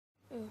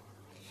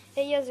เ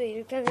ฮ้ยสวัสดี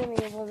ทุกท่านที่มา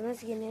อยู่ผมนัก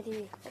สกินที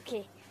โอเค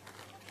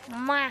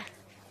มา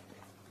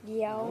เ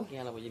ดี๋ยว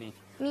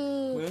มี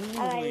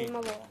อะไรม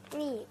าบอก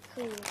นี่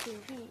คือสิ่ง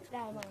ที่ไ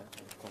ด้มา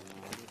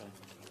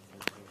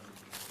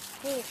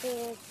นี่คือ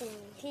สิ่ง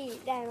ที่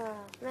ได้มา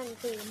นั่น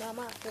คือมา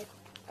ม่าเผ็ด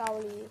เกา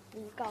หลีห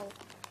รือเกา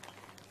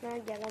นะ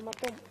เดี๋ยวเรามา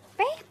ต้มแ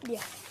ป๊บเดี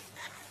ยว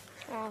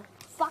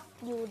ฟัก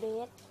ยูเด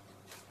ท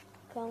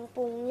เครื่องป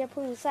รุงอย่า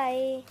พึ่งใส่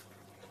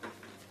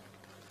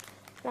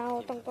เรา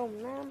ต้องต้ม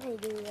น้ำให้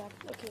เดือด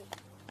โอเค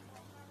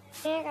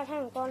แม้กระทั่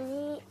งตอน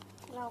นี้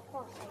เราก็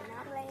ใส่น้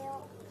ำแล้ว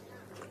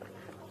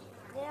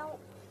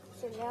เ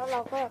สร็จแล้วเรา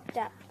ก็จ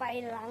ะไป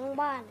ล้าง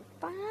บ้าน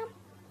ปั๊บ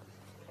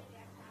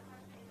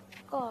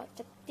ก็จ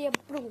ะเตรียม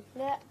ปรุง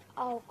และเ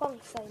อากล้อง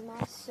ใส่มา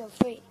เซอร์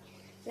ฟี่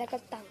แล้วก็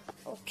ตั้ง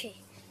โอเค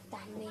ต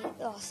ามนี้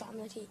รอ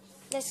3 นาที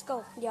let's go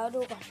เดี๋ยว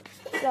ดูก่อน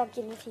รอ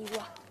กี่นาที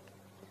วะ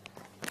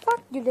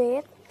fuck you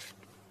dead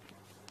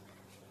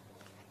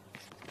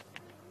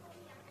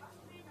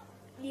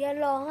เดี๋ยว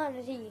รอ5 น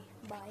าที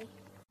บาย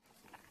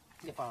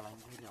จะฟังอะไร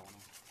ไม่เดี๋ยวน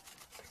ะ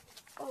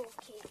โอ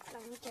เคห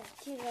ลังจาก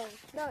ที่เรา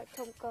ได้ท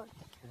ำก่อน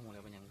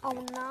เอา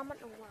น้ำมัน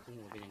ออกมาหู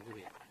เป็นยังไง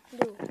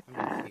ดูมันเ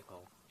ป็นสีขา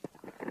ว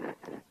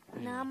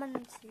น้ำมัน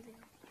สีเหลือ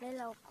งแล้ว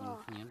เราก็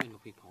เนี่ยเป็น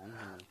สีขาว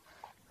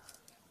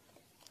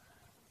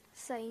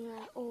ใส่งา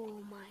โอ้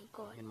my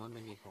god เห็นมันเป็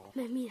นสีขาวไ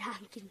ม่มีทา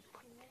งกิน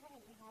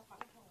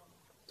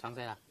ช่างใ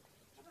ส่ละ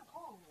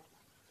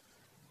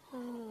โอ้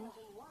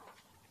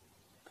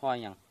พอ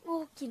ยังโอ้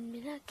กินไม่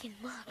น่ากิน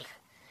มาก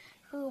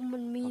คือมั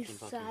นมี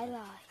สาห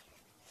ร่า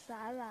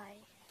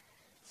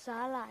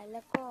ยแ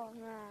ล้วก็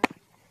งา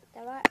แ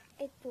ต่ว่าไ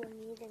อ้ตัว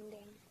นี้แด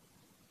ง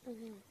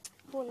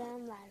ๆพูดแล้วน้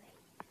ำลายเลย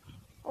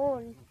โอ้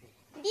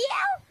เดี๋ย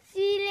ว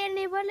ซีเรียนใน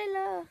เพื่อนเ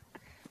ลย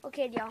โอเค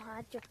เดี๋ยวหา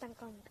จุดตั้ง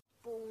กล้อง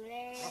ปรุงแ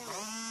ล้ว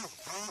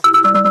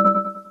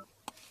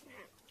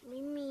ไ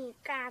ม่มี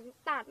การ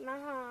ตัดนะ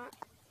ฮะ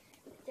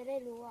จะได้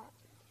รู้ว่า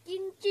จ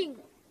ริงๆ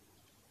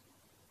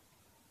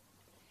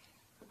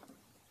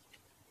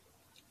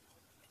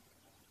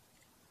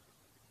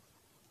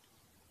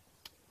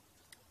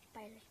ไป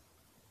เลย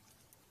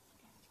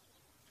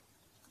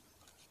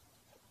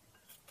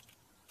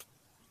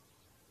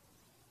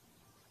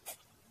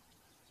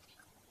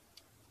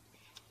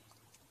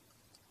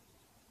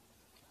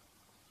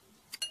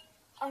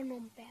เอาน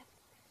มแป๊บ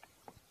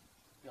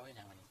ย้อยอ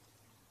ย่างนี้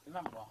พี่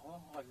มั่งบอกเขา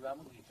คิดว่า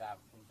มึงกี่กาบ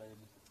มึงตื่น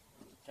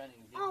ใช่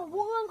เอ้า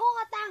ผู้เงินเขา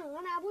ก็ตั้ง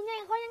นะผู้ใหญ่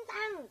เขายัง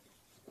ตั้ง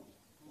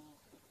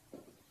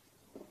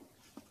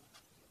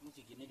มึงจ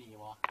ะกินได้ดี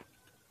วะ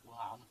กูห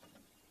าม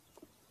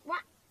วะ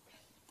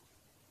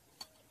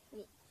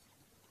นี่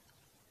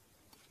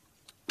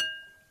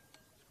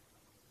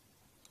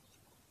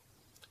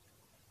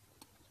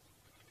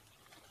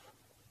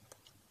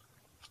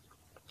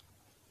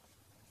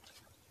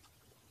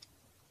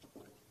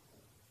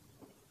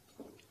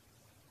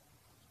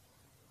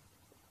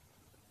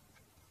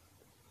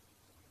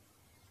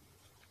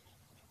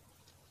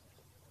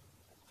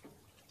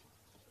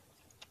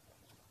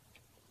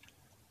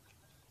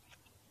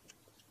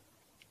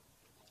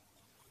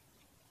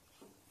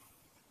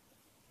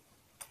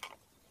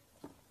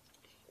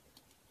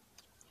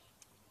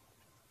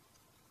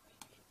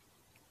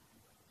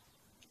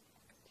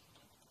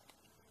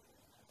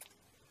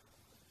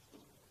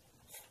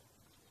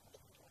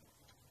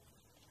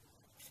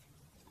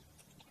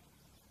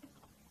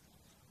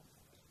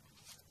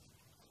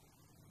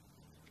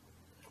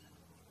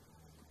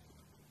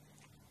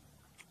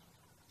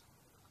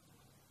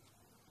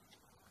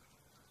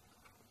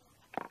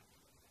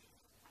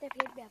แต่เพ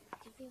ชรแบบ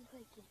ที่พี่เค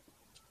ยกิน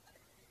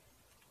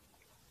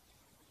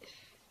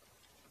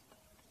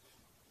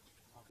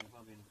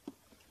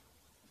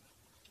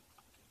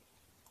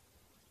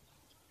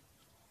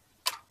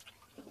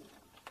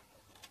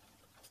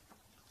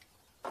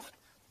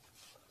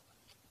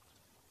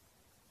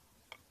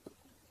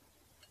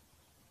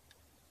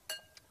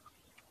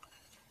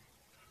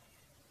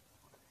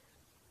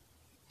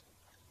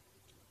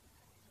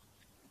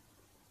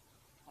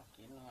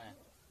กินเลย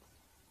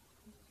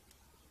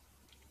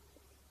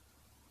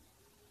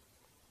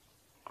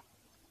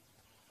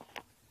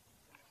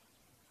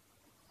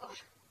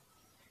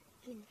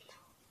กิน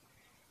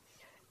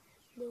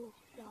ดู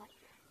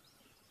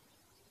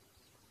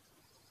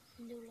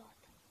หลอด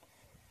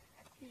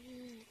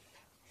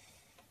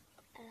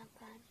อลัง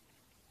การ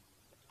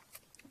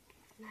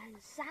งาน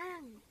สร้า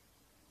ง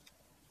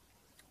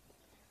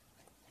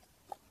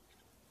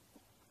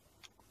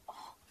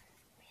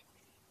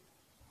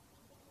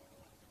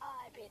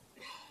เป็ด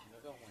แล้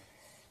วก็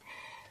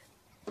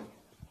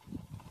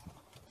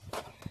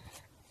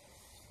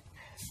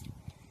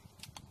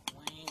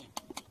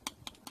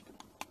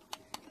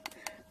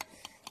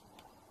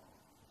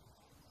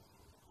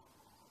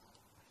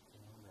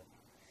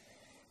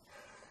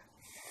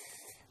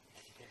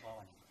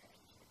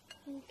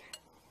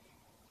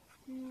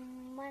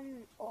มัน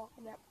ออก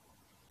แบบ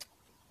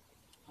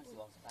มันส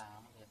วมสตาร์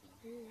มันเลย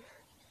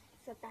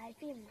สไตล์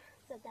ฟิล์ม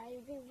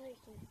ไม่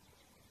กิน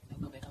แล้ว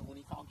ก็ไปทำคน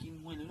นี้เขากิน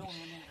มวยหรือโน่น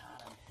นี่ทา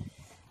น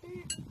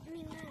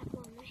มีหน้าก่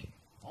อนไหม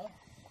โอ้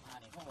ทาน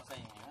เนี่ยพวกเราใส่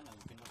ยังไงนั่น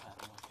เป็นภาษา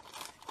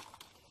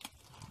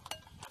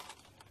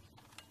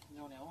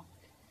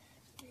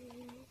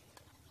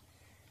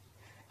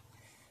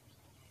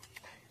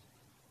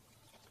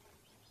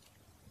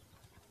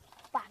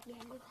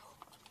ไ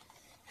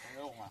ม่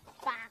ลงอ่ะ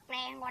ปากแร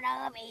งกว่าเดิ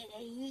มอีกไ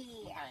อ้เหี้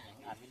ย ไม่อย่าง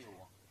อ่านวิดีโอ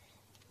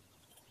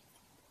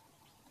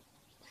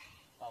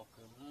เป่า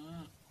ขึ้น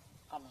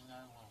ทำยังไง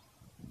วะ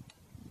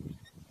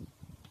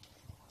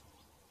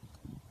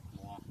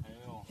หัวเฮ้ย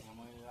ยังไ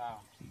ม่ได้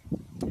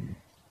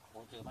โอ้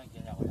เจอไม่กิ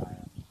นแล้วก็ได้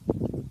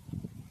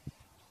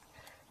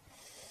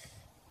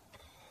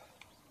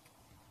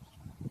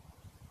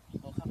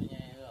เราข้ามยัง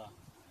ไงเหรอ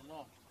โล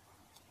ก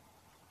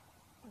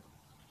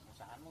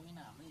สารมันไม่ห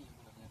นาไม่ดี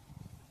แบบนี้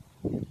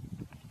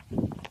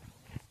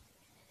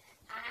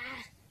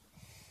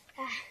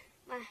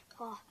มา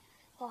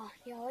พอ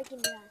เดี๋ยวไว้กิน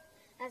เดือน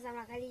ถ้าสำห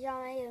รับใครที่ชอบ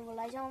นะอย่าลืมกดไ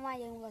ลค์ช่องมา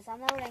อย่าลืมกดซับ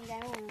แล้วแรงใจ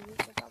ผม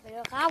ต่อไปด้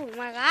วยครับผม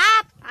มาครั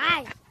บไป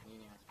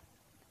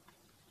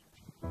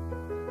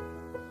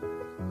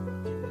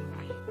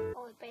โ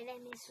อ้ยไปได้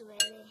ไม่สวย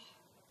เลย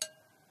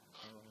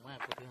มาก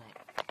พูดที่ไหน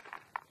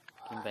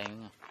กินไปงั้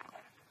น